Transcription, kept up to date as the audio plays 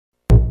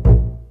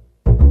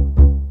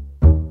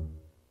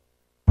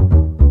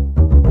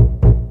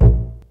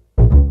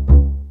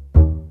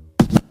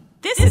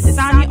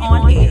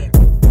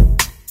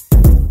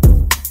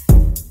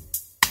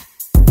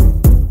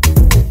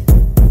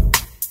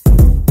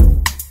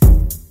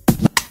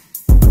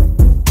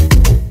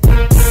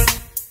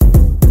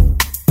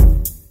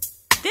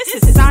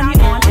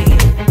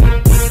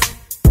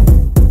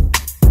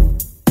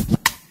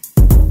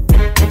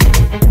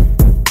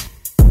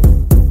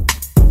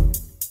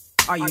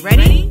you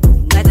ready?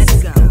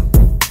 Let's go.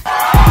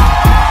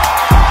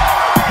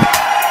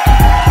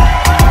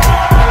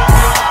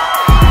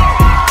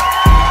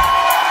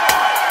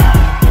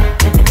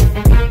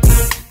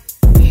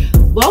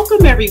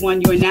 Welcome,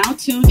 everyone. You are now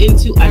tuned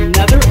into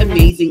another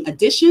amazing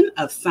edition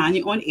of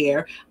Sanya on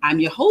Air. I'm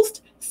your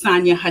host,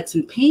 Sanya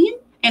Hudson-Payne.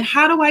 And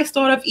how do I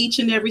start off each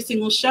and every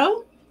single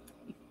show?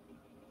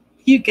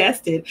 You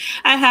guessed it.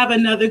 I have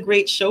another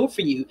great show for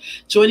you.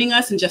 Joining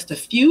us in just a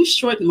few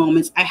short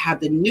moments, I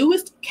have the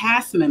newest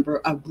cast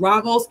member of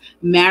Bravo's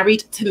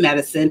Married to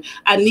Medicine,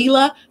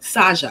 Anila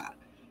Sajja.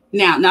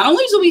 Now, not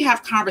only do we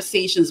have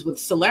conversations with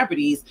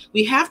celebrities,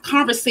 we have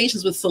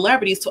conversations with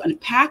celebrities to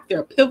unpack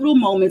their pivotal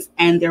moments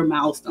and their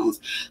milestones.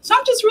 So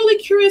I'm just really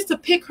curious to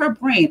pick her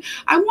brain.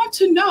 I want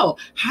to know,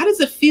 how does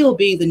it feel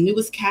being the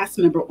newest cast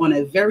member on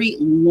a very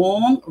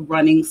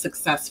long-running,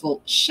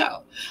 successful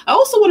show? I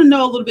also want to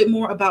know a little bit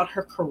more about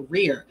her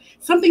career,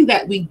 something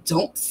that we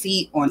don't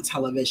see on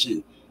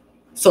television.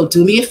 So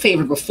do me a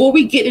favor, before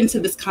we get into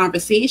this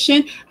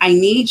conversation, I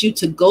need you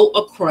to go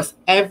across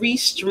every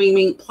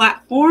streaming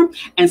platform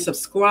and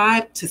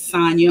subscribe to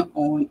Sanya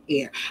on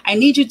Air. I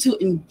need you to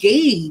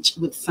engage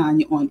with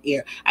Sanya on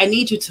Air. I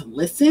need you to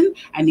listen.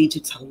 I need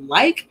you to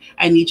like.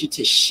 I need you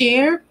to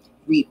share,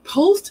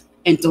 repost,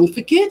 and don't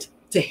forget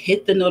to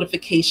hit the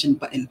notification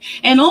button.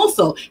 And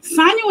also,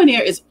 Sanya on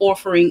Air is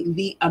offering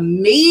the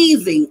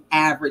amazing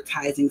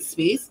advertising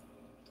space.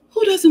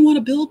 Who doesn't want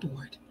a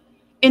billboard?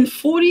 In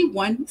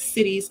 41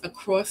 cities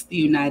across the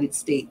United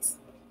States.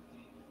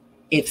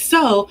 If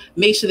so,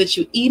 make sure that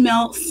you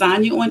email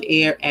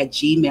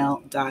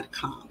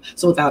sanyaonair@gmail.com.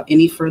 So without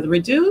any further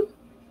ado,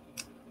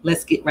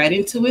 let's get right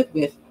into it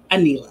with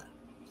Anila.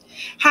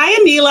 Hi,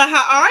 Anila.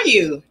 How are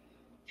you?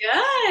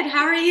 Good.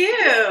 How are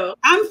you?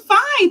 I'm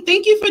fine.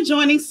 Thank you for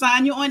joining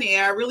Sanya on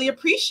Air. I really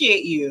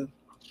appreciate you.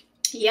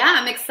 Yeah,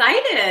 I'm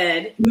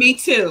excited. Me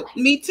too.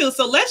 Me too.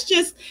 So let's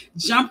just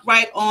jump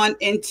right on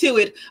into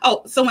it.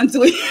 Oh, someone's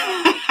doing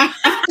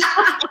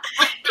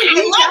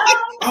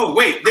Oh,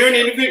 wait, they're in the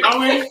interview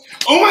already?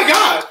 Oh my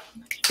God.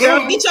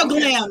 Girl, get your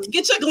glam.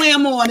 Get your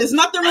glam on. There's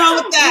nothing wrong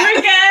with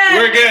that.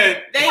 We're We're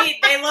good.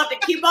 They love to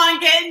keep on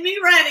getting me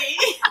ready.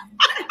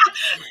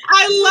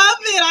 I love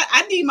it.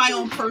 I need my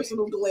own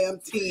personal glam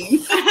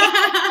team.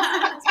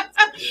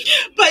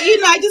 But,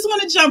 I just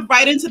want to jump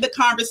right into the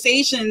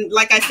conversation.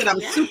 Like I said,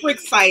 I'm super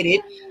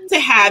excited to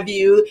have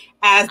you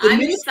as the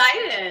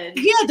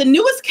the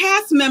newest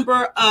cast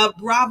member of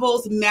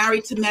Bravo's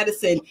Married to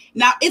Medicine.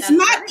 Now, it's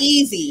not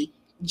easy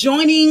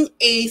joining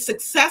a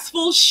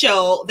successful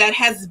show that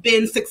has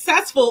been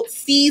successful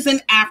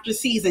season after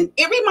season.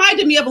 It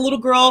reminded me of a little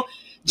girl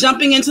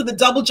jumping into the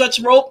double dutch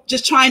rope,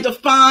 just trying to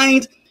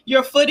find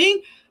your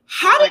footing.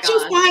 How did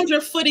you find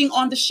your footing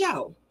on the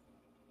show?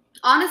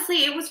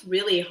 Honestly, it was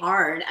really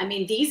hard. I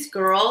mean, these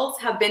girls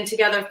have been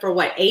together for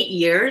 8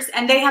 years,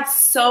 and they have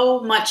so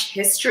much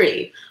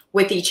history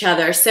with each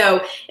other.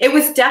 So it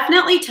was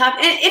definitely tough.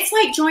 And it's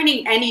like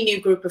joining any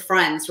new group of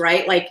friends,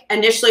 right? Like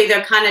initially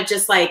they're kind of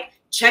just like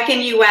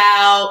checking you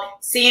out,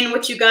 seeing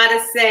what you got to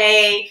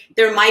say.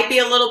 There might be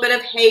a little bit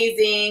of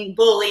hazing,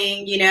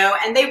 bullying,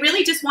 and they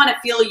really just want to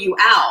feel you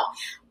out.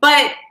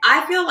 But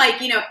I feel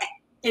like,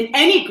 in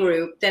any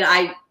group that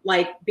I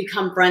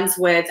become friends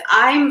with,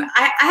 I have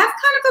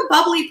kind of a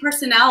bubbly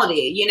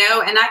personality, and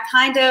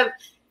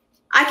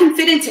I can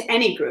fit into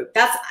any group.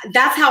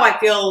 That's how I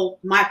feel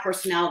my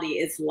personality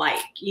is like.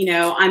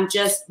 I'm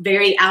just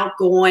very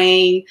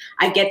outgoing.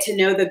 I get to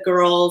know the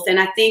girls, and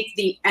I think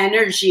the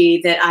energy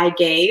that I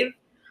gave,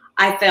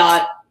 I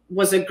thought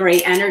was a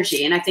great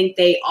energy, and I think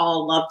they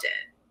all loved it.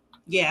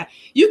 Yeah,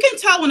 you can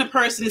tell when a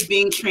person is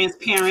being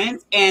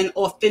transparent and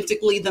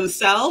authentically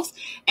themselves,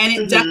 and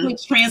it definitely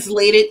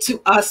translated to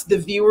us, the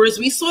viewers.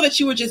 We saw that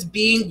you were just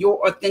being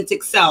your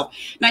authentic self.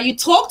 Now, you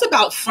talked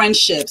about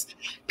friendships.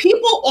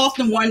 People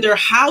often wonder,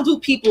 how do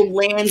people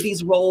land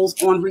these roles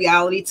on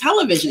reality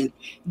television?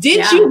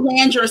 Did you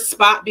land your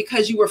spot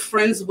because you were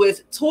friends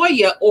with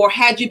Toya, or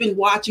had you been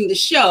watching the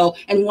show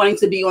and wanting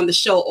to be on the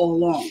show all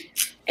along?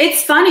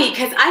 It's funny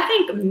because I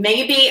think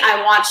maybe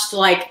I watched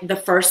the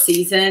first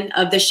season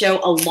of the show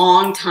a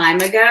long time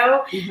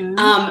ago.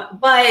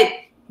 But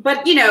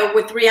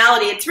with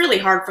reality, it's really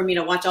hard for me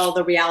to watch all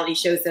the reality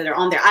shows that are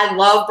on there. I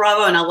love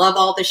Bravo and I love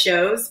all the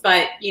shows,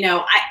 but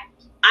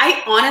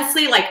I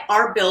honestly,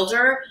 our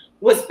builder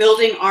was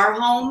building our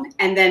home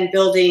and then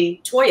building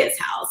Toya's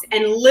house.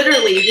 And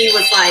literally he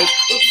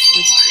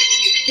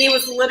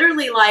was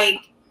literally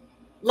like,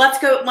 let's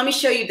go, let me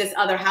show you this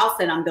other house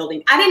that I'm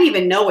building. I didn't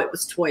even know it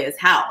was Toya's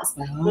house.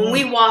 When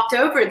we walked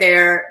over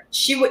there,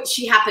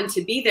 she happened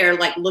to be there,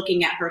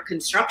 looking at her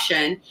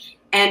construction,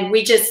 and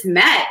we just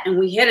met and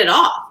we hit it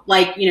off.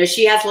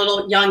 She has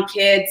little young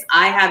kids,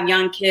 I have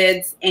young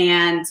kids,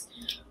 and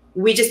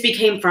we just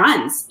became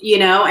friends,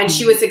 and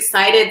she was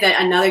excited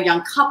that another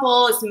young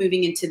couple is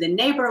moving into the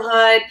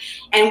neighborhood,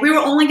 and we were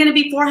only going to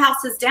be 4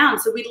 houses down.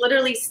 So we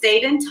literally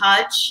stayed in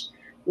touch.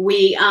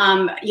 We,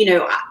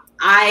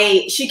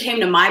 she came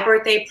to my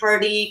birthday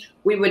party.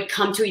 We would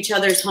come to each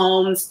other's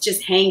homes,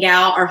 just hang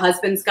out. Our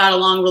husbands got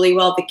along really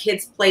well. The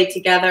kids played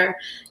together.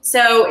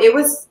 So it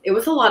was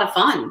a lot of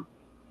fun.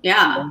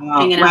 Yeah.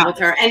 Hanging out with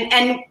her.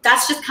 And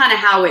that's just kind of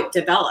how it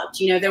developed.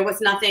 You know, there was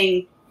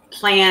nothing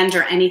planned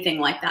or anything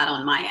like that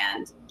on my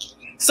end.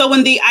 So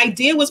when the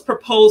idea was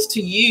proposed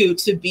to you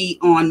to be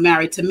on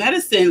Married to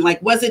Medicine,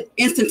 like, was it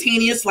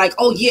instantaneous? Like,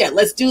 oh yeah,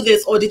 let's do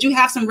this. Or did you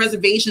have some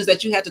reservations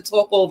that you had to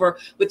talk over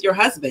with your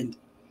husband?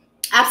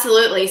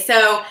 Absolutely.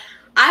 So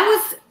I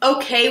was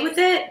okay with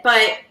it,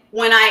 but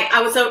when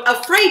I was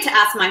afraid to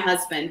ask my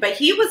husband, but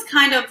he was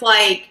kind of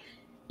like,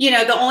 you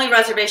know, the only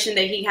reservation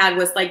that he had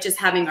was like just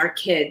having our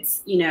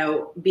kids, you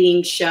know,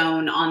 being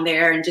shown on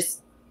there and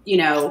just, you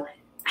know,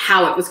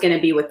 how it was going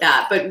to be with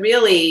that. But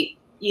really,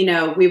 you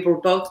know, we were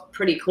both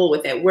pretty cool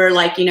with it. We're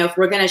like, you know, if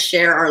we're going to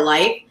share our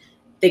life,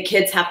 the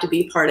kids have to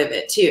be part of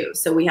it too.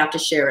 So we have to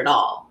share it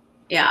all.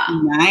 Yeah.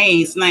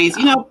 Nice.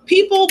 You know,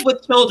 people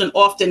with children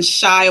often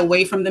shy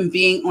away from them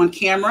being on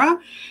camera.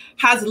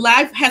 Has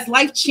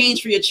life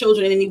changed for your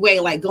children in any way?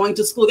 Like going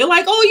to school, they're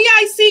like, oh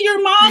yeah, I see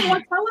your mom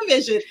on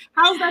television.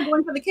 How's that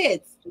going for the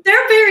kids?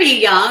 They're very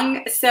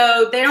young,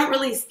 so they don't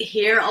really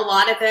hear a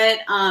lot of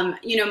it.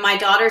 You know, my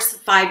daughter's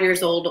 5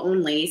 years old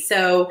only.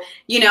 So,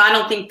 you know, I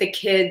don't think the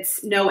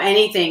kids know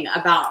anything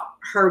about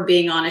her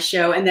being on a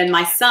show. And then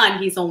my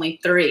son, he's only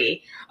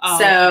 3. Oh.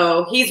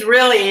 So he's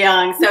really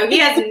young. So he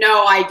has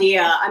no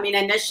idea. I mean,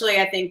 initially,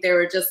 I think they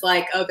were just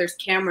like, oh, there's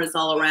cameras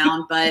all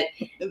around. But,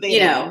 you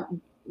know,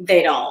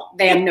 they don't.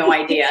 They have no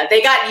idea.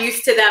 They got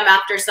used to them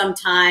after some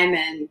time.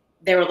 And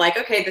they were like,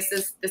 okay, this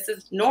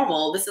is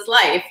normal. This is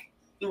life.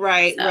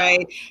 Right.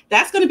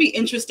 That's going to be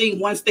interesting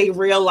once they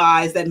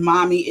realize that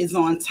mommy is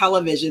on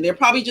television. They're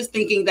probably just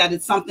thinking that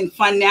it's something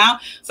fun now.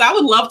 So I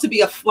would love to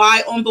be a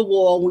fly on the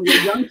wall when your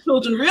young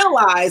children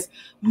realize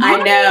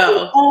mommy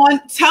is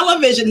on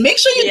television. Make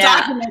sure you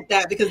document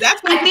that, because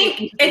that's what I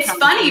think it's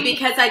funny,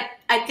 because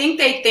I think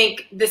they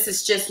think this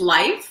is just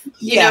life,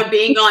 you know,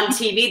 being on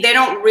TV. They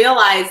don't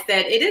realize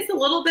that it is a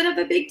little bit of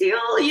a big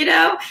deal, you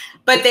know,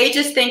 but they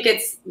just think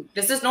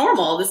this is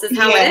normal. This is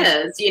how it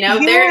is, you know.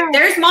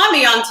 There's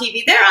mommy on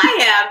TV. There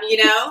I am,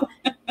 you know.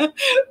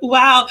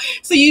 Wow.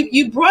 So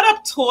you brought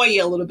up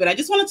Toya a little bit. I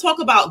just want to talk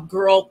about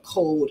girl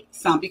code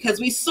some, because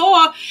we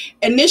saw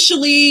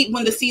initially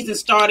when the season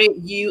started,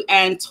 you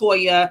and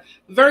Toya,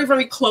 very,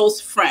 very close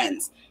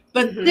friends.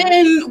 But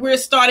then we're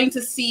starting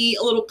to see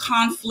a little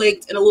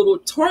conflict and a little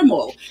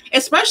turmoil,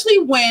 especially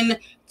when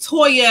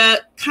Toya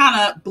kind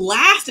of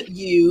blasted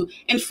you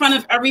in front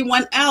of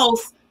everyone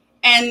else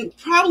and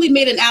probably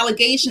made an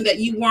allegation that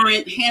you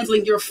weren't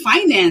handling your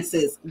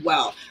finances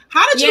well.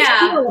 How did you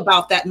feel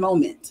about that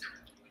moment?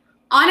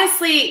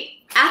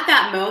 Honestly, at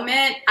that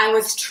moment, I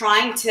was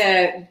trying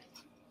to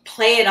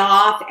play it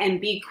off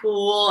and be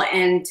cool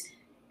and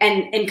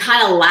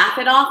kind of laugh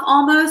it off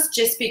almost,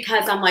 just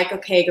because I'm like,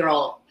 okay,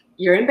 girl,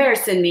 you're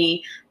embarrassing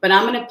me, but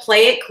I'm going to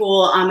play it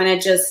cool. I'm going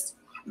to just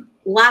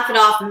laugh it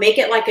off, make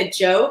it like a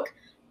joke.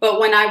 But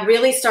when I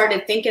really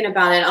started thinking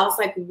about it, I was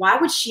like, why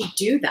would she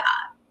do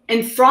that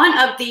in front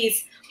of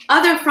these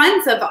other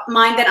friends of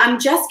mine that I'm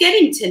just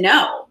getting to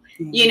know,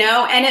 you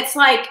know? And it's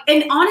like,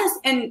 and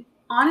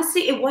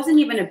honestly, it wasn't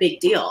even a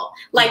big deal.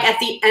 Like at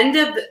the end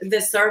of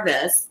the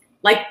service,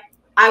 like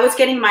I was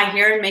getting my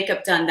hair and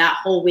makeup done that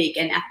whole week.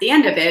 And at the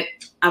end of it,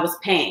 I was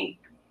paying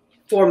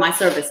for my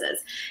services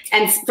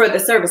and for the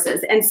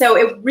services. And so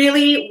it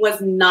really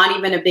was not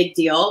even a big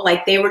deal.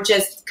 Like they were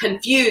just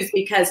confused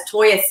because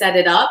Toya set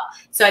it up.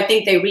 So I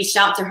think they reached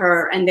out to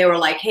her and they were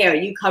like, hey, are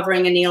you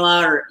covering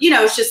Anila? Or, you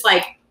know, it's just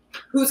like,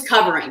 who's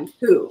covering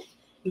who?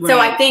 Right. So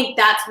I think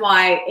that's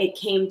why it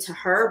came to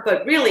her.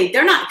 But really,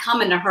 they're not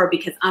coming to her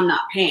because I'm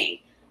not paying.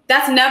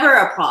 That's never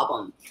a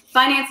problem.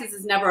 Finances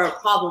is never a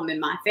problem in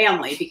my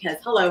family because,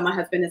 hello, my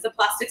husband is a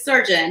plastic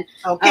surgeon.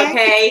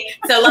 Okay.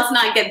 So let's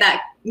not get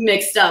that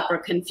mixed up or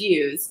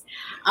confused.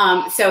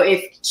 So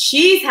if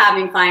she's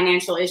having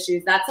financial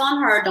issues, that's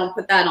on her. Don't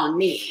put that on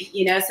me,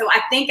 you know? So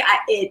I think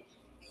it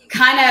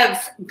kind of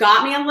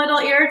got me a little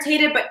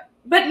irritated,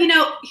 but you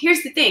know,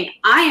 here's the thing.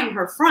 I am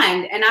her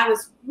friend and I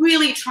was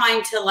really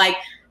trying to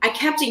I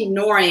kept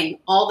ignoring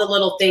all the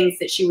little things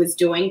that she was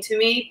doing to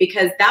me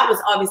because that was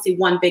obviously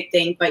one big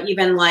thing, but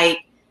even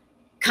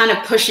kind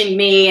of pushing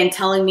me and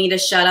telling me to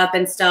shut up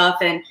and stuff.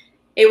 And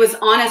it was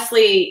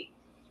honestly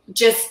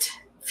just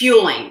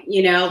fueling,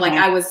 you know,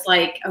 I was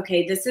like,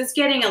 okay, this is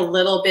getting a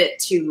little bit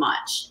too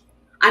much.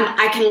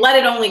 I can let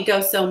it only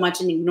go so much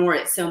and ignore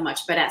it so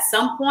much. But at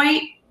some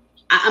point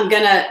I'm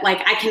gonna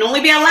I can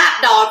only be a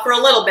lap dog for a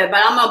little bit,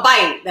 but I'm gonna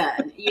bite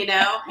then, you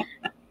know,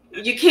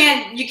 you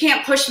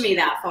can't push me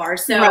that far.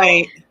 So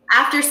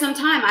after some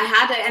time I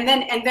had to,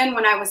 and then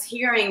when I was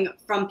hearing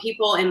from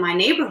people in my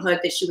neighborhood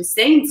that she was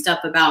saying stuff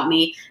about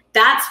me,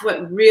 that's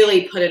what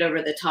really put it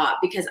over the top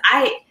because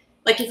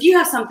if you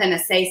have something to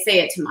say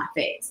it to my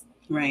face.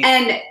 Right.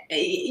 And,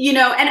 you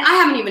know, and I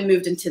haven't even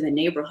moved into the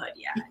neighborhood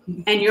yet.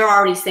 And you're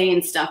already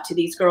saying stuff to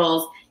these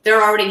girls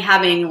they're already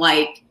having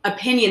like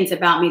opinions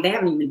about me. They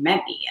haven't even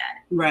met me yet.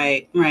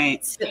 Right,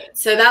 right.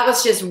 So that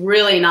was just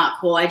really not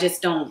cool.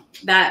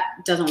 That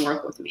doesn't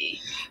work with me.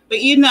 But,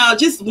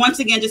 just once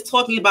again, just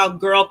talking about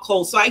girl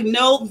code. So I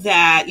know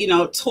that,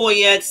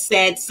 Toya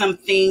said some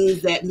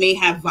things that may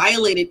have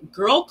violated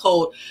girl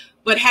code,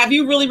 but have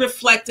you really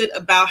reflected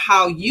about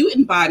how you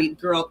embodied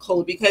girl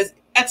code? Because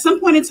at some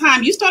point in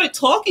time, you started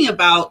talking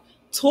about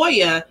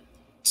Toya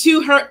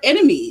to her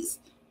enemies.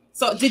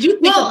 So did you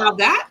think about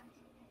that?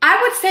 I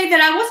would say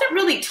that I wasn't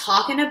really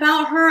talking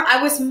about her.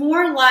 I was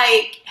more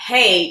like,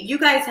 hey, you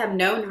guys have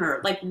known her.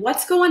 Like,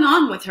 what's going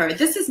on with her?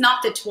 This is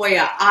not the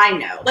Toya I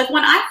know. Like,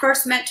 when I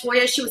first met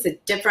Toya, she was a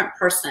different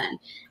person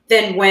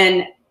than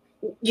when,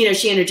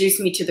 she introduced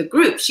me to the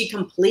group. She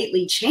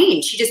completely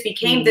changed. She just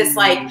became this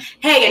like,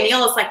 hey,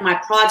 Anila's like my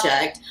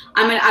project.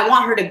 I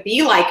want her to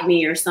be like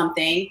me or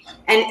something.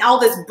 And all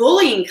this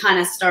bullying kind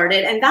of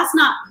started. And that's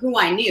not who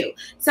I knew.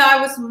 So I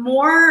was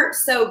more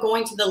so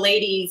going to the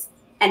ladies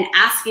and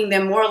asking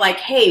them more like,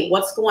 hey,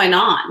 what's going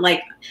on?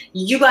 Like,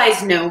 you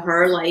guys know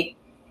her, like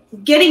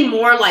getting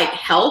more like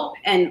help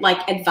and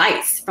like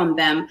advice from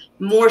them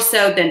more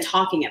so than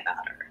talking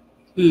about her.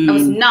 I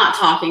was not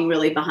talking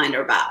really behind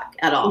her back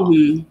at all.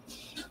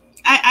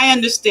 I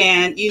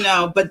understand,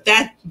 but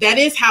that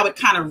is how it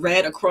kind of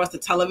read across the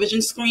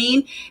television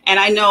screen. And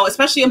I know,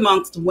 especially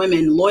amongst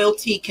women,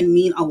 loyalty can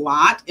mean a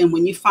lot. And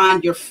when you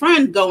find your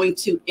friend going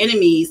to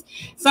enemies,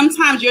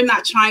 sometimes you're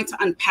not trying to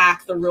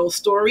unpack the real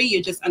story.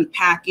 You're just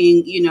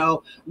unpacking,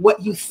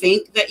 what you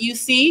think that you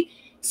see.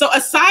 So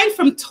aside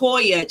from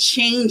Toya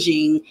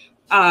changing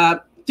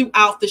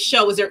throughout the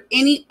show, is there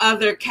any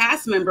other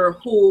cast member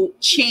who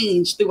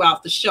changed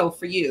throughout the show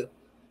for you?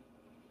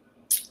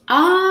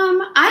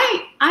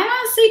 I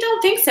honestly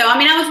don't think so. I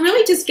mean, I was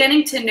really just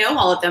getting to know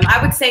all of them.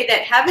 I would say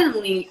that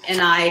Heavenly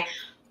and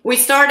we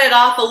started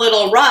off a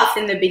little rough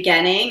in the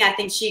beginning. I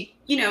think she,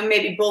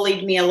 maybe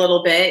bullied me a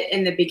little bit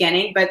in the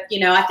beginning, but,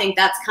 I think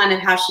that's kind of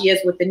how she is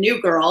with the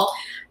new girl.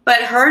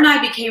 But her and I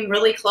became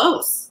really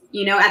close.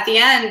 At the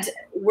end,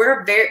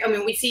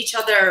 we see each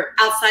other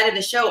outside of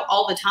the show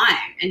all the time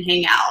and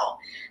hang out.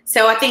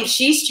 So I think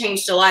she's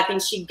changed a lot. I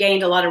think she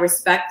gained a lot of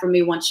respect for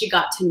me once she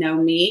got to know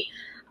me.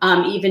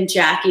 Even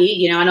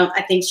Jackie,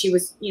 I think she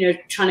was,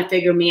 trying to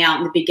figure me out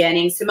in the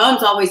beginning.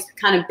 Simone's always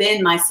kind of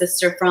been my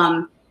sister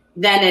from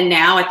then and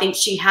now. I think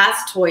she has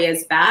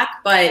Toya's back,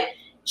 but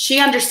she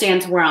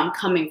understands where I'm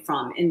coming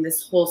from in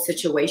this whole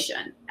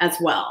situation as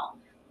well.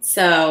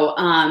 So,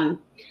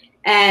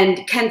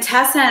 and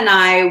Contessa and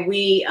I,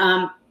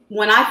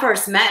 when I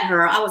first met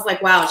her, I was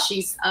like, wow,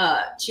 she's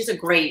a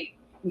great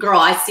girl.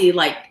 I see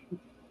like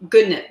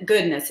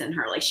goodness in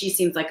her. Like, she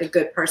seems like a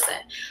good person.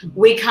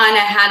 We kind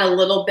of had a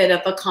little bit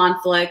of a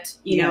conflict,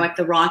 at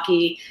the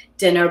Rocky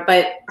dinner,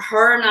 but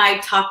her and I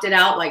talked it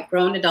out like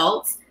grown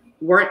adults,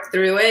 worked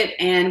through it,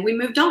 and we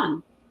moved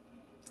on.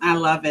 I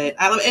love it.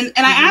 And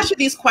I ask you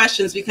these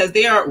questions because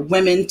there are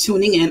women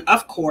tuning in.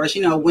 Of course,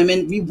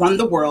 women, we run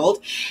the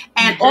world.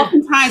 And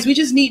oftentimes we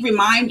just need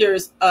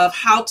reminders of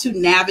how to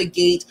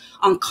navigate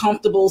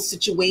uncomfortable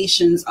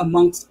situations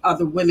amongst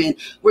other women,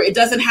 where it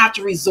doesn't have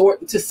to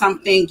resort to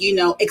something,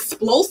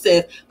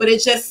 explosive, but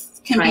it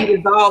just can be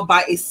resolved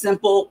by a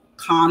simple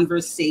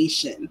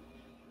conversation.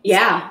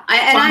 Yeah,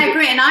 I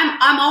agree. And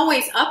I'm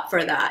always up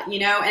for that,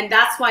 and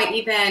that's why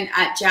even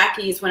at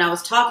Jackie's, when I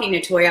was talking to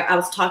Toya, I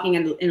was talking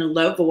in a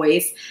low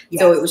voice.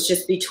 Yes. So it was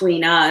just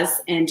between us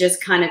and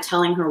just kind of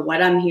telling her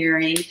what I'm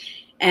hearing.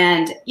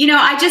 And,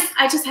 I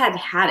just had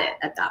it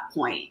at that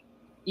point,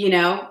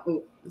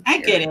 I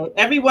get it.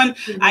 Everyone,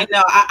 I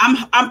know.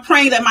 I'm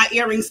praying that my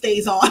earring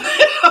stays on.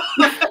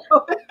 We're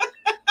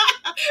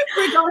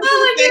going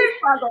through the same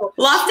struggle.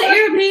 Lost the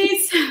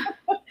earpiece.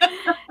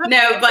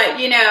 No, but,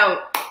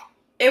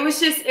 it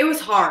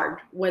was hard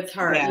with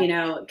her,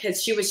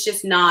 because she was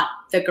just not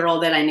the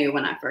girl that I knew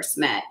when I first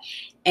met.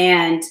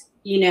 And,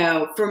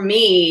 for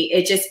me,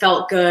 it just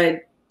felt good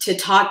to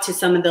talk to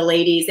some of the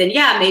ladies. And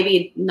yeah,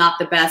 maybe not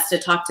the best to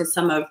talk to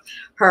some of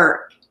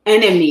her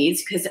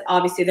enemies, because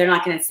obviously they're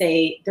not going to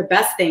say the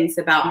best things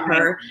about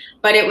her.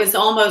 But it was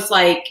almost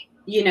like,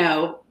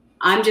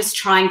 I'm just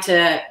trying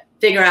to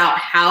figure out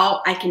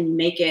how I can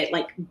make it,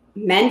 like,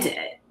 mend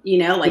it,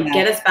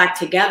 get us back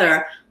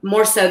together,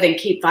 more so than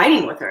keep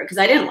fighting with her, because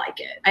I didn't like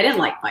it. I didn't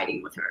like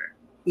fighting with her.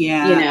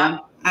 Yeah.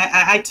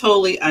 I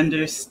totally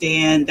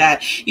understand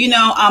that.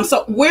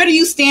 So where do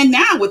you stand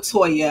now with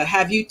Toya?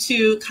 Have you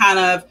two kind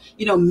of,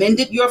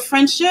 mended your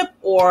friendship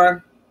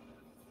or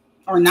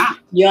not?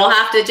 You'll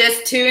have to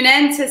just tune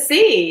in to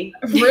see.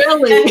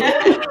 Really?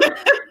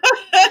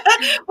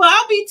 Well,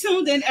 I'll be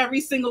tuned in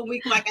every single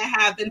week like I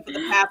have been for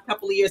the past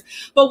couple of years.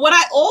 But what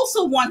I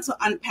also want to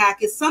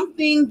unpack is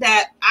something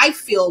that I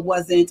feel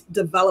wasn't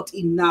developed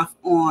enough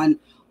on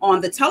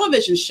the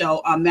television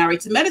show, Married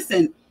to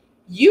Medicine.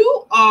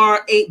 You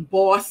are a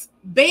boss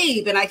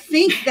babe. And I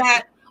think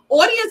that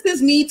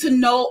audiences need to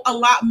know a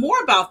lot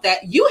more about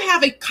that. You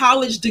have a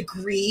college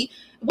degree.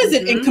 What is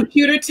it, in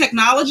computer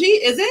technology,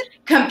 is it?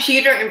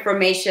 Computer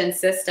information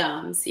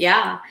systems,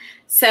 yeah.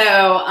 So,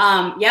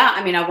 yeah,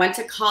 I mean, I went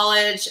to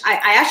college.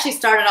 I actually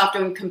started off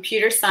doing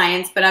computer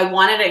science, but I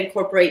wanted to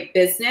incorporate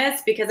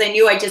business because I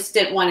knew I just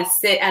didn't want to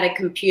sit at a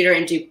computer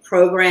and do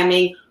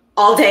programming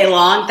all day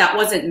long. That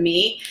wasn't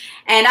me.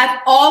 And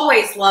I've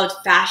always loved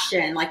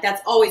fashion. Like,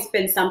 that's always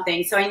been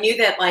something. So I knew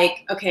that,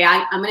 like, okay,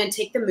 I'm going to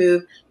take the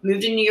move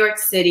to New York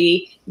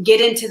City, get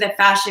into the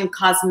fashion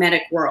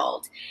cosmetic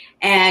world,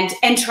 and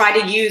try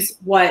to use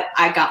what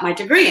I got my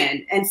degree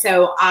in. And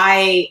so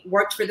I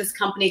worked for this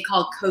company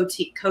called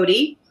Coty.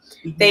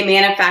 Mm-hmm. They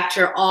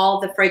manufacture all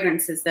the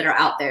fragrances that are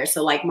out there.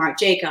 So like Marc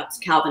Jacobs,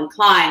 Calvin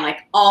Klein, like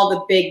all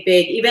the big,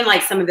 even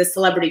like some of the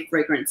celebrity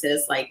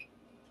fragrances like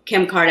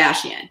Kim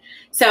Kardashian.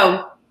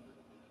 So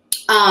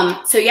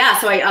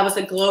I was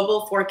a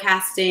global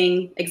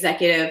forecasting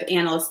executive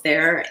analyst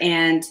there,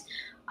 and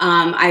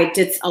I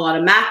did a lot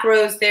of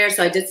macros there.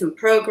 So I did some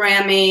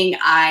programming.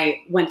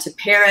 I went to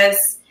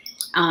Paris,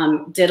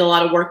 did a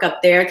lot of work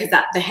up there because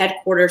the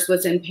headquarters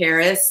was in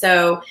Paris.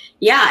 So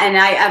yeah, and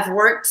I've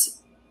worked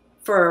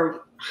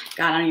for,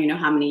 God, I don't even know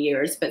how many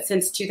years, but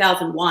since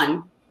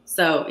 2001.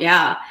 So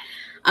yeah.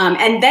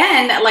 And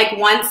then, like,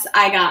 once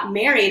I got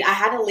married, I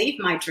had to leave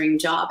my dream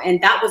job.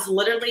 And that was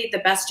literally the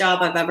best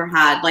job I've ever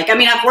had. Like, I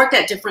mean, I've worked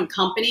at different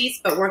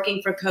companies, but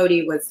working for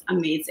Coty was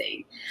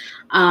amazing.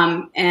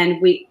 And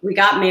we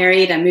got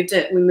married.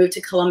 We moved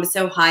to Columbus,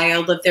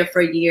 Ohio, lived there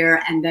for a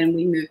year, and then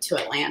we moved to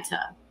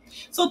Atlanta.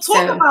 So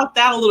talk about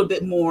that a little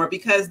bit more,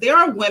 because there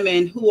are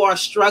women who are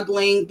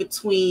struggling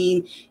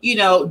between,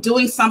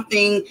 doing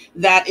something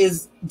that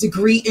is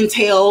degree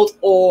entailed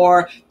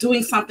or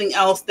doing something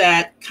else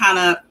that kind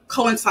of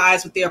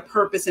coincides with their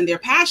purpose and their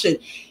passion.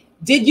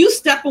 Did you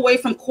step away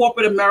from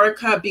corporate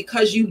America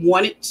because you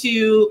wanted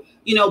to,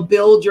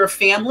 build your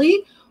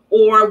family,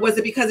 or was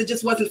it because it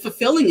just wasn't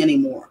fulfilling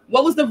anymore?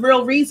 What was the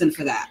real reason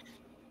for that?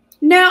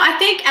 No, I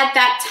think at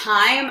that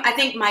time,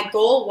 my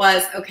goal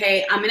was,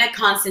 okay, I'm going to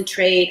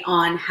concentrate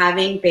on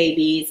having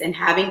babies and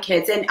having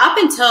kids. And up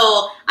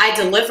until I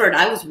delivered,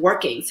 I was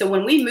working. So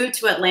when we moved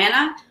to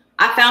Atlanta,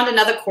 I found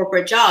another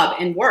corporate job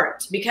and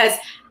worked, because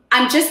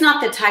I'm just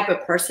not the type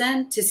of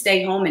person to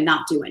stay home and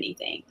not do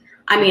anything.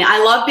 I mean,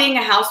 I love being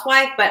a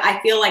housewife, but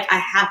I feel like I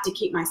have to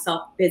keep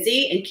myself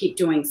busy and keep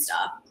doing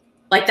stuff.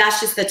 Like,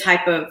 that's just the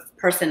type of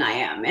person I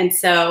am. And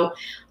so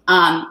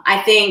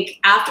I think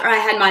after I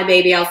had my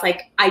baby, I was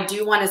like, I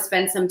do want to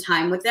spend some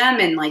time with them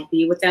and like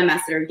be with them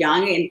as they're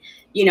young. And,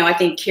 I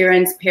think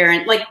Kieran's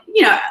parent, like,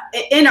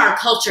 in our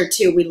culture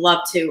too, we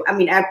love to,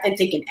 I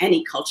think in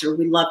any culture,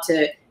 we love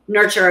to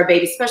nurture our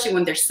babies, especially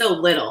when they're so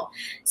little.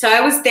 So I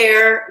was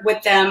there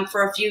with them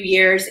for a few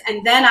years.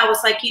 And then I was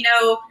like,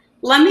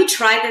 let me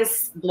try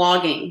this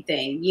blogging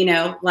thing,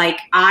 like,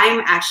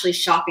 I'm actually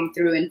shopping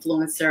through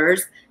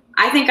influencers.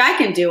 I think I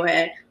can do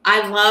it.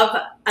 I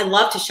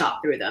love to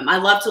shop through them. I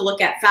love to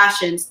look at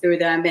fashions through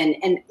them.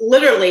 And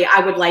literally I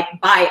would like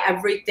buy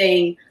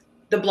everything,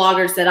 the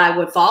bloggers that I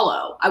would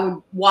follow. I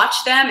would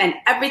watch them, and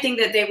everything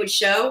that they would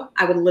show,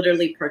 I would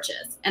literally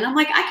purchase. And I'm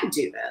like, I could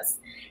do this,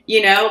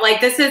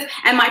 like this is,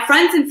 and my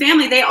friends and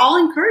family, they all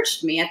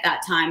encouraged me at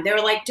that time. They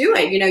were like, do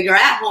it. You're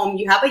at home,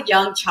 you have a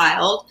young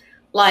child,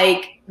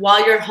 like,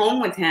 while you're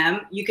home with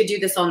him, you could do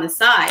this on the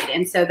side.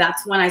 And so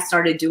that's when I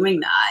started doing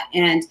that.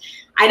 And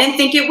I didn't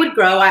think it would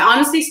grow. I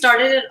honestly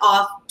started it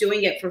off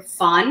doing it for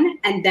fun,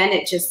 and then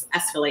it just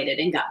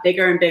escalated and got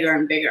bigger and bigger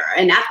and bigger.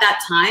 And at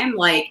that time,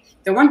 like,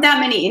 there weren't that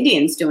many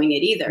Indians doing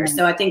it either.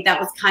 So I think that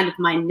was kind of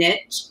my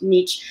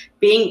niche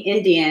being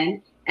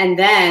Indian. And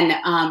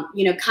then,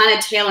 kind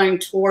of tailoring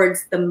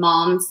towards the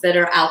moms that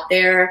are out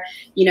there,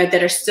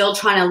 that are still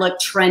trying to look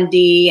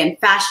trendy and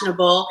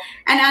fashionable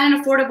and at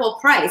an affordable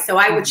price. So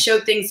I would show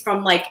things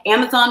from like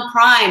Amazon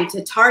Prime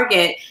to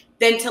Target,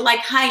 then to like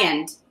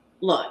high-end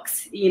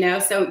looks,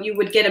 so you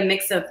would get a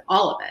mix of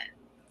all of it.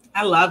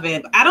 I love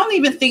it. I don't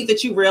even think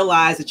that you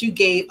realize that you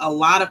gave a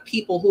lot of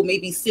people who may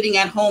be sitting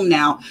at home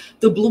now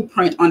the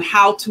blueprint on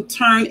how to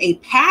turn a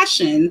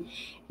passion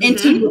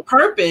into your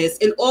purpose,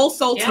 and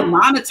also to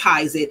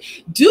monetize it.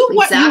 Do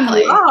what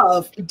you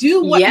love.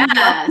 Do what you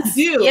love to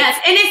do. Yes.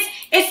 And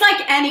it's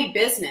like any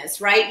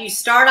business, right? You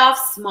start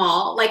off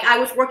small. Like, I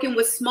was working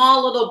with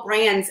small little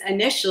brands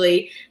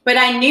initially, but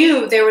I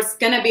knew there was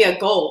going to be a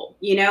goal,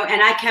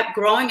 and I kept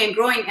growing and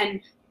growing, and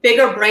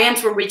bigger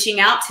brands were reaching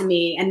out to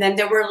me. And then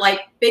there were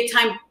like big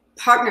time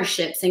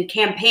partnerships and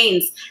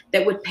campaigns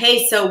that would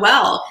pay so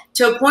well,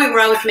 to a point where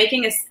I was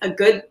making a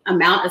good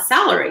amount of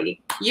salary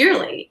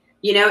yearly.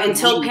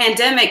 Until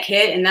pandemic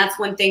hit, and that's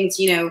when things,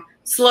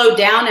 slowed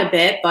down a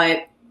bit,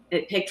 but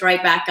it picked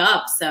right back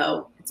up.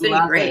 So it's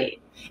been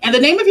great. And the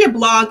name of your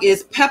blog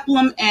is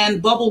Peplum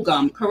and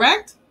Bubblegum,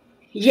 correct?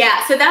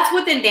 Yeah, so that's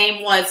what the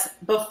name was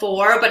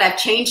before, but I've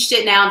changed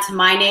it now to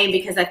my name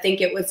because I think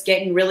it was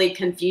getting really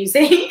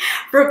confusing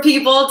for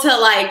people to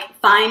like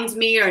find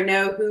me or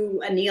know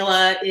who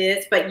Anila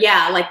is. But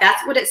yeah, like,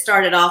 that's what it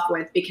started off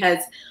with, because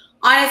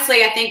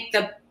honestly, I think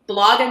the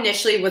blog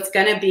initially was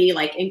going to be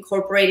like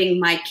incorporating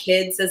my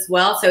kids as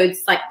well. So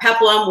it's like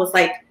Peplum was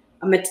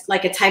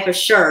like a type of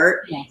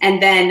shirt,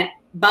 and then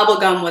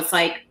Bubblegum was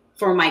like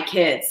for my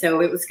kids. So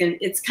it's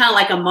kind of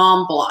like a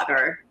mom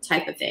blogger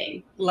type of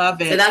thing.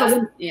 Love it. So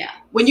that's, yeah.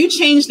 When you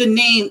changed the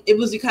name, it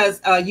was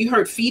because you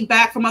heard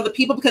feedback from other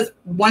people, because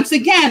once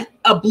again,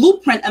 a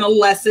blueprint and a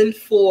lesson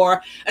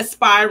for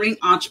aspiring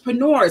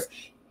entrepreneurs.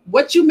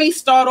 What you may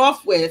start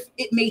off with,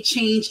 it may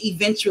change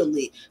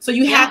eventually. So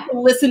you have to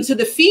listen to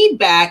the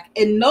feedback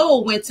and know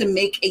when to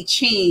make a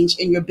change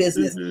in your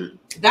business.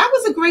 Mm-hmm. That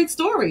was a great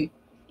story.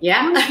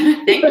 Yeah,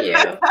 thank you.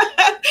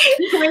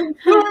 Great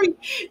story.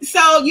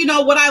 So, you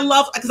know what I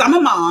love, because I'm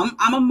a mom,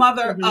 I'm a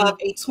mother of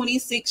a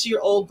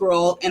 26-year-old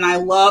girl, and I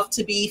love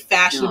to be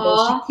fashionable.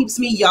 Aww. She keeps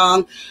me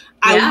young.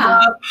 I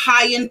love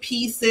high-end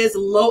pieces,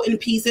 low-end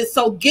pieces.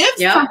 So give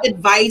some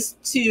advice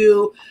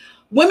to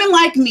women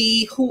like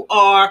me who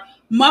are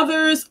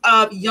mothers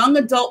of young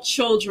adult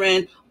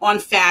children on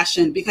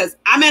fashion, because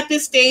I'm at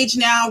this stage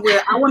now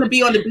where I want to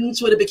be on the beach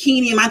with a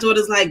bikini, and my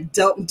daughter's like,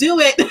 don't do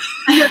it.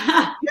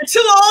 You're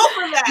too old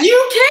for that.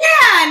 You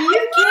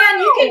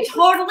can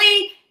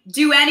totally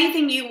do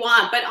anything you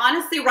want. But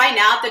honestly, right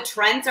now, the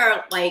trends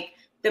are like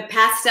the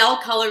pastel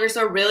colors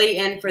are really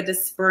in for the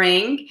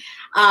spring.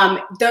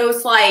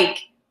 Those like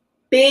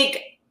big,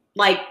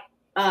 like,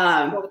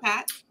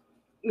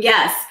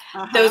 yes,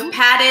 those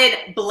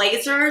padded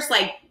blazers,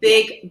 like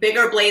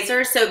bigger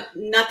blazers. So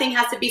nothing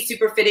has to be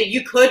super fitted.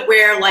 You could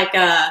wear like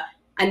a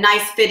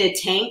nice fitted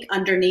tank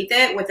underneath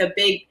it with a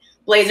big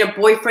blazer.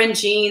 Boyfriend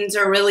jeans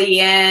are really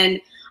in.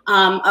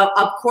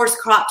 Of course,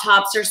 crop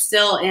tops are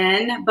still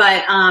in.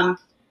 But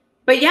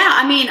yeah,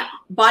 I mean,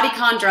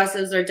 bodycon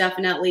dresses are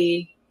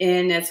definitely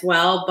in as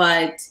well.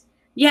 But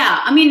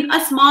yeah, I mean,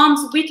 us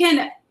moms, we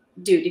can,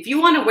 dude, if you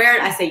want to wear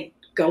it, I say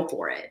go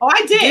for it. Oh,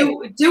 I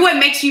did. Do what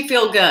makes you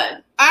feel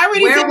good. I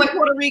already did in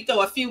Puerto Rico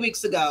a few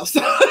weeks ago.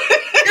 So. Good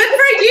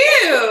for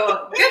you.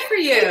 Good for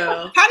you.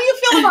 How do you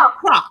feel about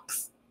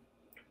Crocs?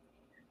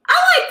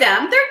 I like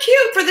them. They're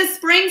cute for the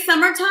spring,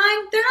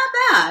 summertime. They're not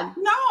bad.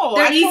 No.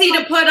 They're easy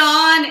to put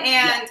on.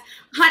 And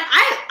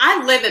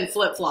I live in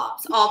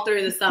flip-flops all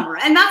through the summer.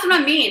 And that's what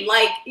I mean.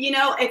 Like, you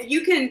know, if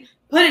you can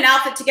put an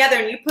outfit together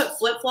and you put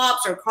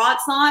flip-flops or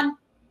Crocs on,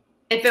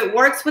 if it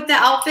works with the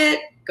outfit,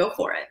 go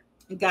for it.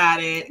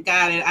 Got it.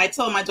 I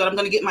told my daughter I'm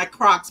going to get my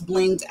Crocs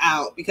blinged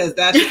out, because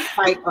that's the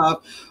type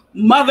of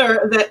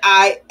mother that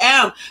I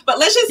am. But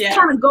let's just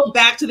kind of go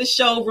back to the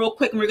show real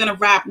quick, and we're going to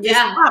wrap this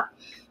up.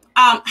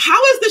 How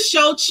has the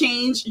show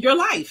changed your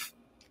life?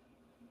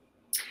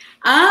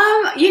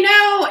 You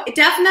know,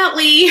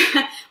 definitely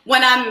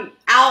when I'm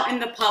out in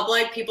the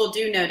public, people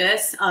do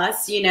notice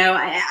us. You know,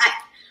 I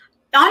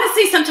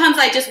honestly, sometimes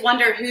I just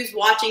wonder who's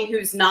watching,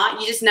 who's not.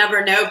 You just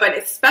never know. But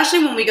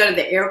especially when we go to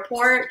the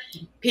airport,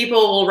 people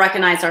will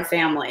recognize our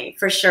family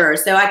for sure.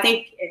 So I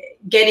think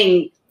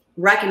getting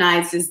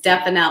recognized is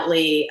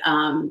definitely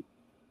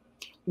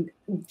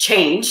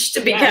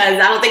changed, because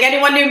I don't think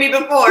anyone knew me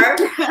before.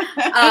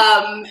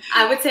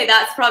 I would say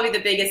that's probably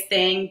the biggest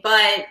thing.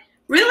 But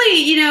really,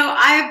 you know,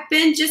 I've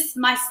been just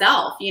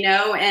myself, you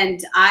know,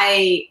 and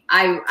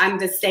I'm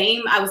the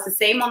same. I was the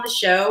same on the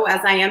show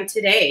as I am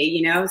today,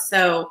 you know,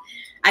 so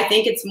I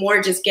think it's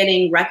more just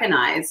getting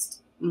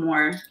recognized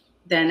more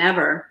than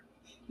ever.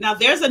 Now,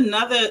 there's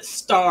another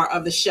star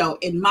of the show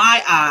in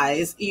my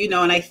eyes, you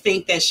know, and I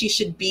think that she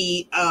should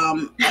be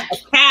a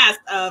cast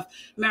of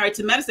Married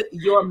to Medicine,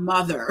 your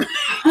mother.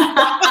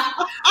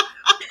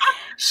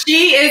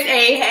 She is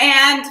a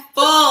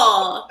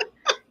handful.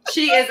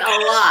 She is a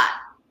lot.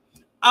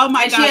 Oh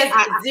my God. She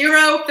has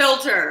zero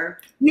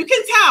filter. You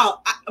can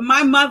tell.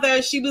 My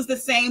mother, she was the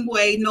same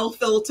way, no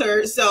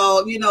filter.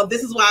 So, you know,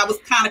 this is why I was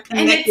kind of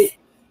connected.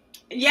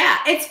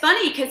 It's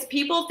funny because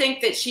people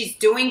think that she's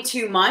doing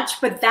too much,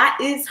 but that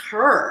is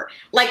her.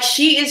 Like,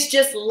 she is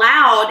just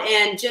loud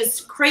and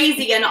just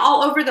crazy and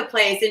all over the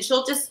place. And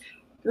she'll just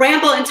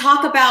ramble and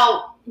talk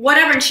about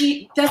whatever. And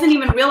she doesn't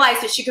even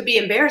realize that she could be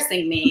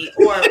embarrassing me,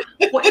 or,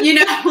 you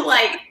know,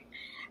 like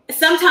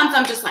sometimes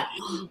I'm just like,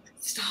 oh,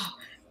 stop.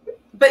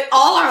 But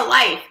all our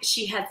life,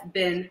 she has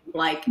been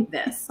like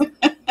this.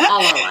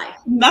 All our life.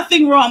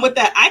 Nothing wrong with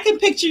that. I can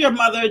picture your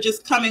mother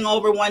just coming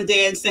over one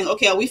day and saying,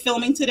 okay, are we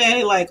filming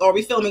today? Like, are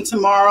we filming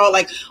tomorrow?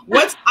 Like,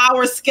 what's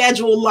our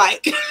schedule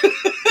like?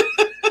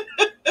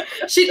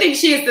 She thinks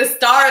she is the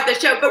star of the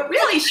show, but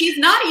really, she's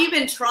not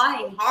even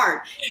trying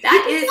hard.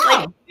 That is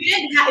like,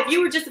 if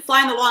you were just a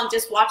fly on the wall and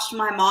just watched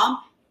my mom,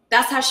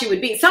 that's how she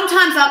would be.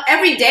 Sometimes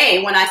every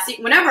day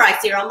whenever I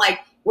see her, I'm like,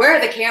 where are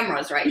the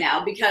cameras right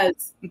now?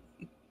 Because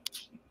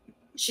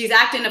she's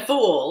acting a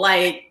fool.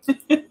 Like,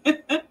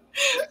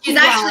 she's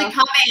actually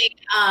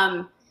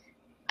coming.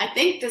 I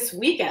think this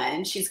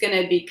weekend she's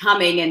going to be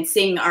coming and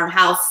seeing our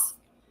house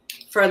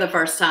for the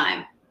first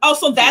time. Oh,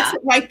 so that's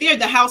it right there.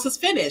 The house is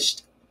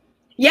finished.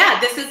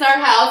 Yeah, this is our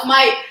house.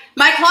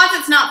 My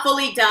closet's not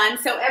fully done,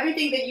 so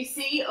everything that you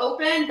see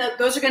open,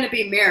 those are going to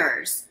be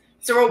mirrors.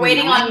 So we're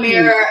waiting on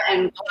mirror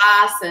and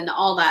glass and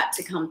all that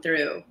to come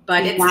through.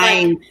 But it's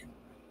like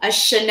a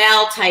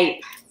Chanel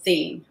type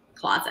theme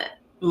closet.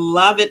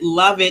 Love it.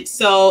 Love it.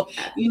 So,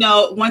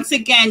 once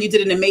again, you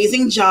did an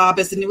amazing job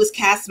as the newest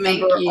cast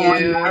member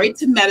on Married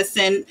to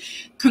Medicine.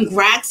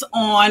 Congrats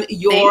on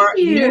your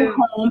new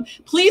home.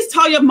 Please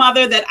tell your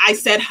mother that I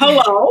said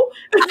hello.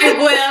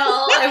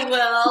 I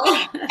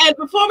will. And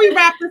before we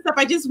wrap this up,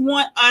 I just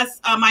want us,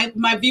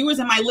 my viewers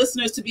and my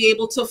listeners, to be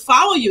able to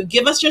follow you.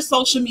 Give us your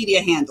social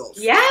media handles.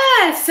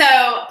 Yeah.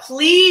 So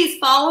please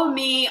follow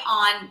me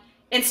on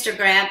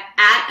Instagram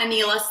at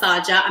Anila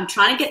Sajja. I'm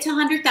trying to get to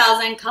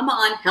 100,000. Come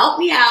on, help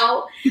me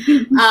out.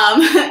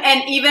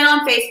 And even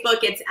on Facebook,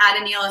 it's at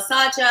Anila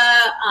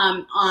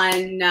Sajja.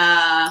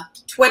 On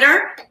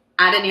Twitter,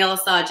 at Anila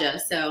Sajja.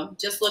 So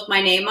just look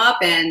my name up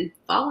and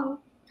follow.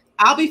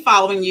 I'll be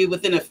following you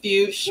within a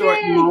few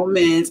short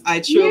moments. I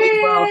truly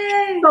will.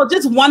 So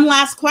just one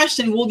last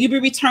question. Will you be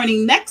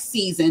returning next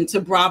season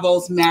to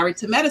Bravo's Married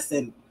to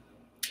Medicine?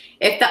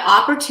 If the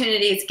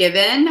opportunity is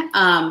given,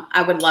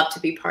 I would love to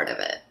be part of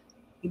it.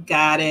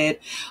 Got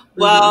it.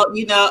 Well,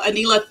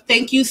 Anila,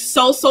 thank you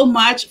so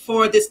much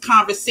for this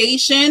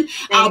conversation.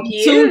 I'll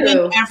be tuned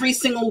in every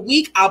single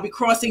week. I'll be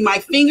crossing my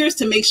fingers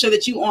to make sure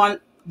that you on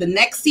the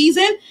next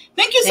season.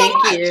 Thank you so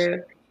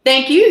much.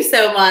 Thank you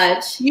so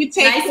much. You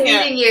take care.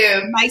 Nice meeting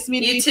you. Nice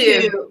meeting you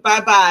too.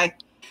 Bye-bye.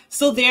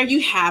 So there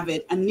you have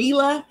it.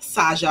 Anila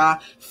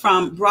Sajja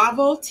from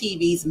Bravo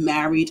TV's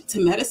Married to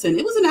Medicine.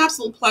 It was an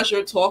absolute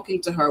pleasure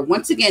talking to her.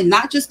 Once again,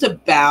 not just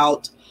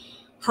about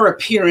her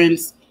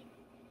appearance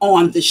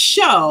on the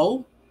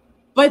show,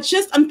 but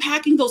just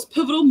unpacking those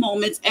pivotal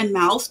moments and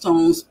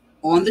milestones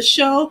on the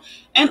show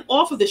and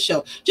off of the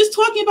show. Just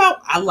talking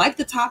about, I like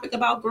the topic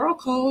about girl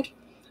code.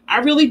 I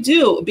really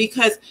do,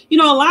 because, a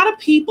lot of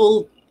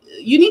people,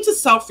 you need to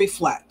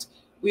self-reflect.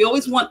 We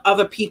always want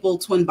other people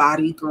to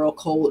embody girl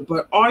code,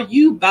 but are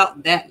you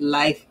about that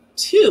life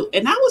too?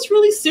 And I was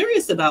really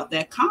serious about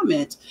that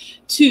comment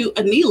to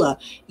Anila.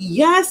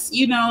 Yes,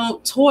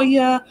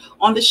 Toya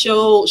on the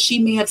show, she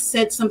may have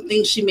said some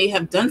things, she may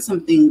have done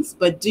some things,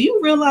 but do you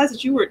realize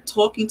that you were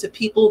talking to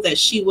people that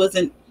she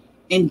wasn't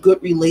in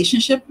good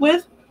relationship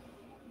with?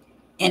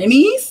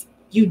 Enemies?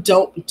 You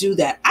don't do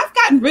that. I've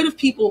gotten rid of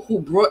people who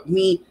brought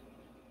me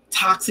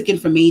toxic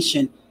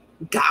information,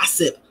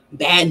 gossip,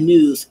 bad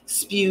news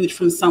spewed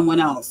from someone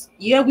else.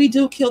 Yeah, we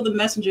do kill the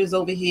messengers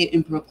over here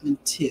in Brooklyn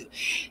too.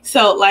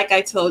 So like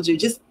I told you,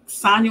 just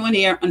Sanya on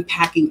Air,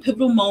 unpacking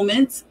pivotal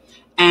moments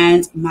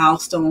and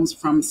milestones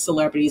from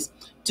celebrities.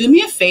 Do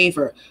me a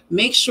favor,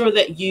 make sure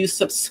that you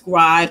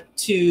subscribe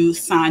to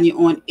Sanya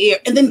on Air.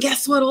 And then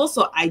guess what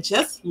also? I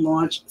just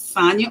launched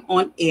Sanya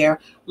on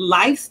Air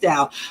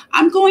Lifestyle.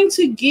 I'm going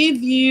to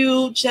give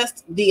you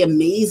just the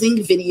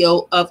amazing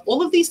video of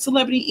all of these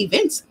celebrity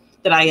events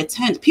that I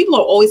attend. People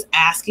are always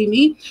asking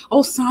me,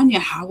 oh, Sanya,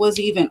 how was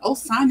the event? Oh,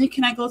 Sanya,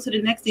 can I go to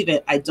the next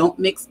event? I don't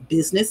mix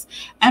business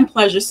and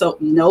pleasure. So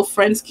no,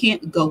 friends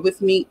can't go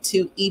with me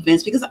to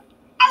events because I'm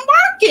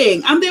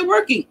working. I'm there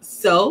working.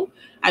 So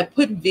I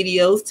put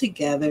videos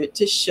together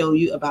to show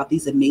you about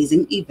these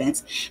amazing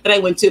events that I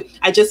went to.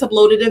 I just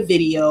uploaded a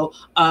video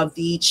of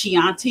the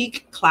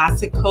Chianti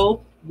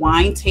Classico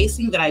wine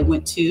tasting that I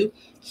went to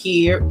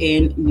here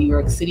in New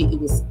York City. It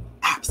was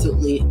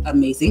absolutely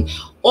amazing.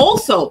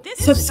 Also,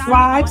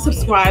 subscribe.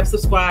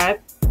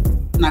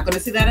 I'm not going to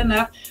say that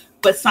enough,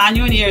 but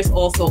Sanya on Air is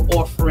also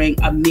offering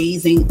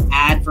amazing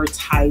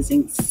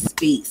advertising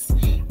space.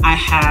 I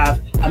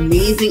have an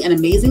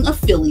amazing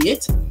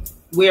affiliate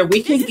where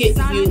we can get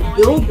you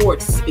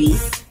billboard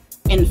space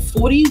in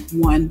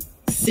 41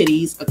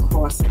 cities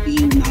across the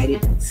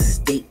United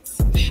States.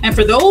 And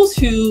for those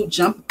who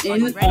jump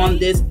in on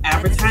this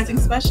advertising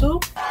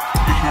special,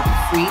 I have a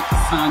free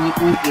Sanya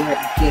on Air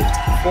gift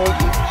for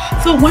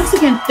you. So once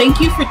again, thank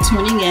you for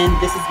tuning in.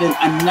 This has been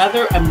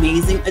another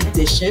amazing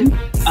edition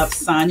of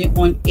Sanya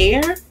on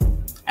Air.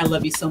 I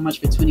love you so much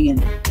for tuning in.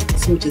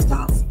 Smooches,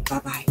 dolls.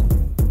 Bye-bye.